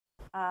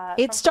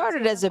It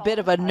started as a bit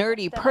of a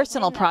nerdy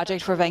personal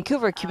project for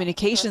Vancouver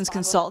communications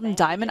consultant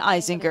Diamond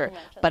Isinger,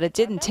 but it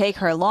didn't take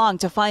her long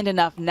to find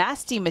enough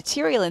nasty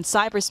material in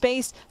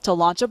cyberspace to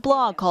launch a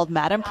blog called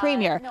Madam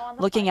Premier,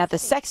 looking at the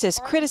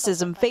sexist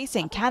criticism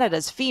facing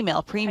Canada's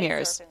female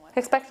premiers. I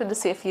expected to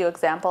see a few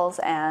examples,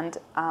 and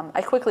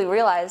I quickly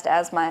realized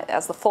as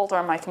the folder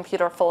on my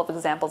computer full of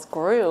examples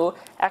grew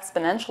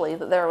exponentially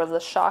that there was a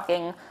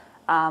shocking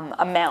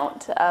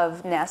amount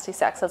of nasty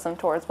sexism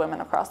towards women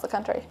across the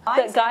country.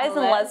 That guys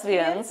and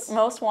lesbians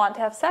most want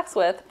to have sex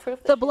with.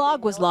 The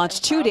blog was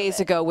launched 2 days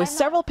ago with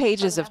several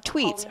pages of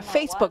tweets,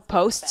 Facebook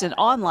posts, and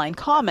online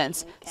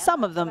comments,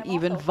 some of them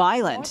even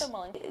violent.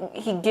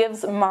 He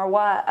gives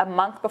Marwa a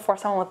month before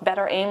someone with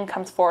better aim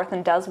comes forth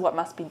and does what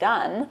must be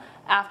done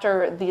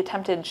after the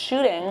attempted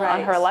shooting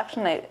on her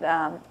election night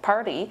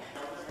party.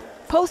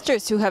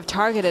 Posters who have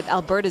targeted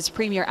Alberta's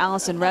Premier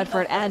Alison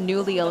Redford and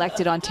newly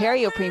elected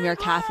Ontario Premier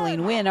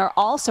Kathleen Wynne are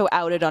also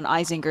outed on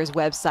Isinger's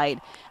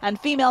website. And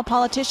female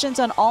politicians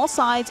on all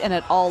sides and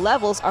at all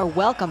levels are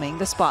welcoming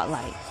the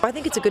spotlight. I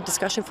think it's a good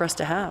discussion for us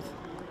to have.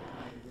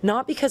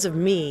 Not because of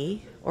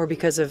me or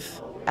because of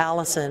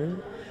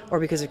Alison or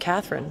because of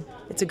Catherine.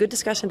 It's a good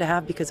discussion to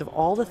have because of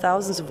all the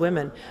thousands of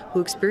women who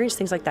experience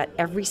things like that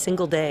every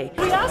single day.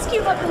 We ask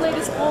you about the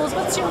latest polls.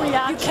 What's your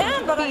reaction? You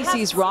can, but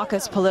BC's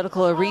raucous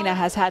political arena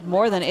has had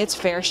more than its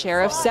fair share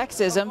of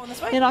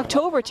sexism. In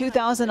October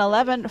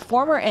 2011,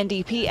 former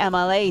NDP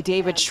MLA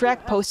David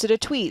Schreck posted a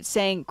tweet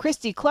saying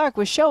Christy Clark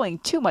was showing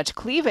too much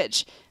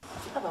cleavage.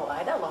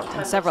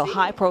 And several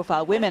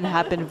high-profile women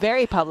have been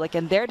very public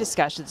in their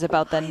discussions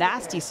about the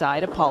nasty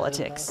side of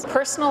politics.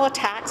 Personal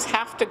attacks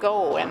have to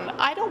go, and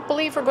I don't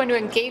believe we're going to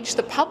engage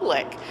the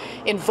public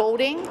in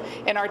voting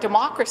in our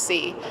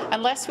democracy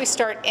unless we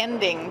start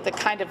ending the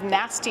kind of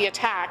nasty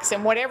attacks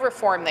in whatever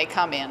form they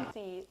come in.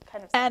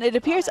 And it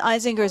appears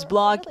Isinger's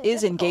blog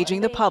is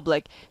engaging the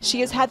public. She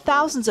has had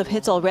thousands of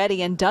hits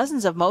already and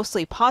dozens of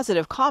mostly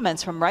positive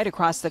comments from right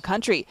across the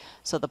country.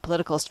 So the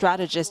political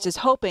strategist is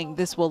hoping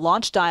this will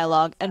launch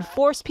dialogue and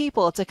force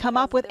people to come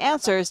up with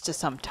answers to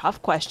some tough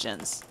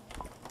questions.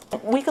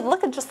 We could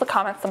look at just the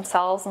comments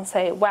themselves and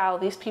say, wow,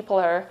 these people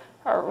are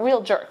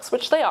real jerks,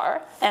 which they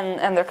are,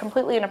 and they're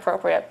completely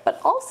inappropriate.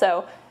 But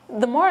also,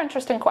 the more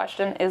interesting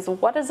question is,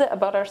 what is it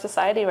about our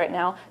society right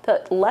now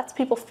that lets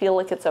people feel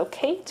like it's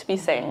okay to be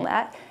saying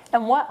that,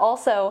 and what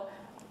also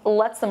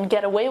lets them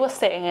get away with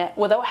saying it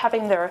without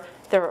having their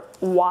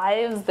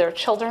wives, their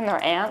children,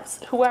 their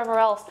aunts, whoever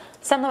else,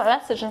 send them a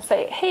message and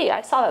say, hey,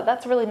 I saw that.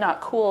 That's really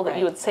not cool that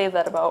you would say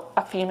that about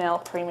a female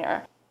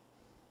premier.